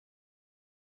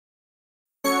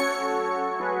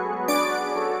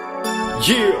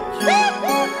Yeah,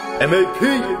 MAP,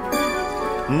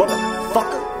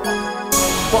 motherfucker.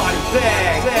 Body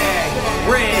bag,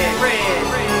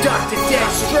 red, Dr.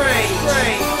 Death Strange.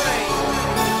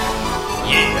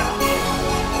 Yeah.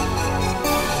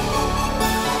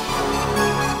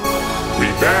 We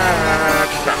back.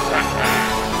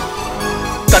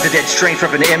 Dr. Dead Strange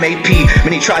reppin' the MAP.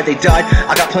 Many tried, they died.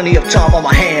 I got plenty of time on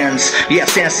my hands. Yeah,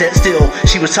 stand set still.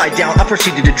 She was tied down, I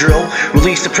proceeded to drill.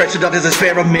 Release the pressure doctor's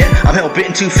experiment. I'm hell-bent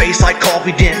and two-faced like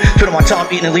coffee dent. Spending my time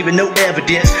eating and leaving no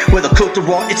evidence. Whether cooked or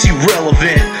raw, it's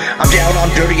irrelevant. I'm down, I'm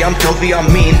dirty, I'm filthy,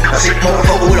 I'm mean. A sick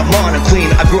motherfucker with a mind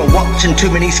clean. I grew up watching too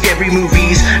many scary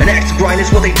movies. An axe to grind is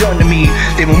what they done to me.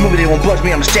 They won't move me, they won't budge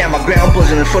me. I'm stand my ground,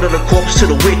 buzzing in front of the corpse to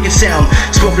the wicked sound.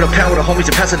 Smoking a pound with the homies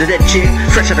and passing the dead chick.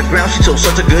 Fresh out the ground, she told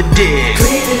such a good dick.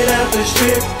 Cleaning out the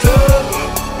strip club.